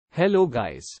Hello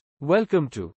guys. Welcome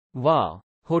to Wow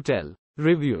Hotel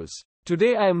Reviews.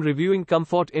 Today I am reviewing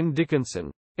Comfort Inn Dickinson.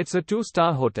 It's a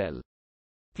 2-star hotel.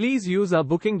 Please use our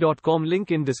booking.com link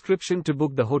in description to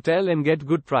book the hotel and get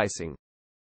good pricing.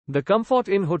 The Comfort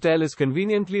Inn Hotel is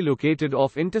conveniently located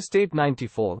off Interstate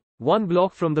 94, one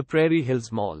block from the Prairie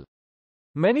Hills Mall.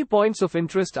 Many points of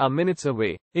interest are minutes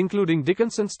away, including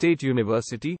Dickinson State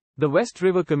University, the West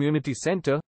River Community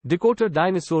Center, Dakota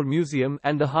Dinosaur Museum,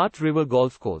 and the Heart River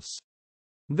Golf Course.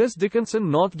 This Dickinson,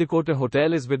 North Dakota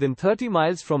hotel is within 30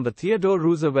 miles from the Theodore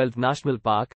Roosevelt National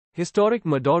Park, historic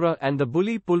Medora, and the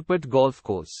Bully Pulpit Golf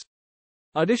Course.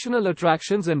 Additional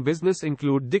attractions and business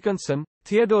include Dickinson,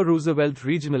 Theodore Roosevelt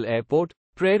Regional Airport,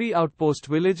 Prairie Outpost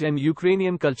Village, and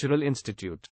Ukrainian Cultural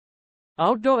Institute.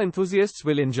 Outdoor enthusiasts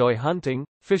will enjoy hunting,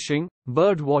 fishing,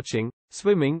 bird watching,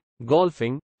 swimming,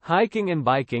 golfing, hiking and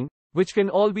biking, which can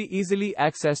all be easily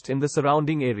accessed in the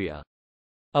surrounding area.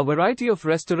 A variety of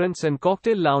restaurants and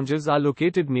cocktail lounges are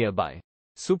located nearby.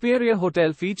 Superior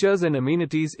hotel features and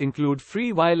amenities include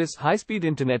free wireless high-speed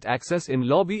internet access in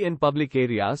lobby and public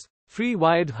areas, free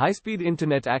wired high-speed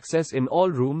internet access in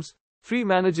all rooms, free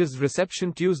manager's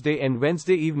reception Tuesday and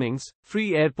Wednesday evenings,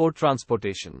 free airport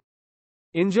transportation.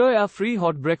 Enjoy our free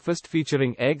hot breakfast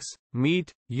featuring eggs,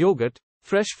 meat, yogurt,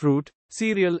 fresh fruit,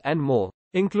 cereal, and more,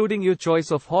 including your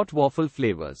choice of hot waffle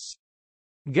flavors.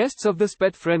 Guests of this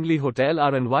pet-friendly hotel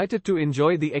are invited to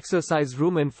enjoy the exercise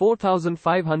room and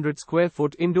 4,500 square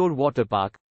foot indoor water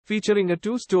park, featuring a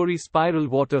 2-story spiral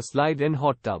water slide and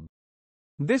hot tub.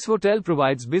 This hotel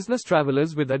provides business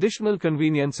travelers with additional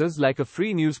conveniences like a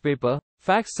free newspaper,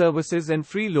 fax services, and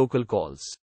free local calls.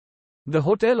 The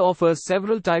hotel offers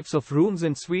several types of rooms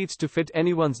and suites to fit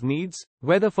anyone's needs,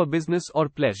 whether for business or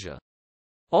pleasure.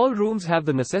 All rooms have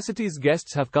the necessities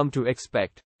guests have come to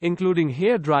expect, including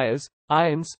hair dryers,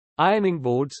 irons, ironing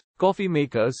boards, coffee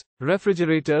makers,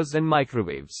 refrigerators, and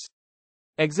microwaves.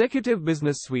 Executive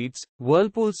business suites,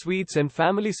 whirlpool suites, and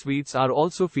family suites are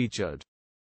also featured.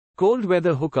 Cold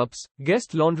weather hookups,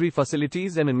 guest laundry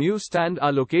facilities, and a newsstand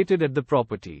are located at the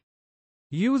property.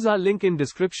 Use our link in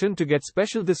description to get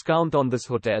special discount on this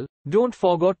hotel. Don't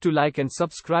forget to like and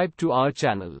subscribe to our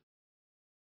channel.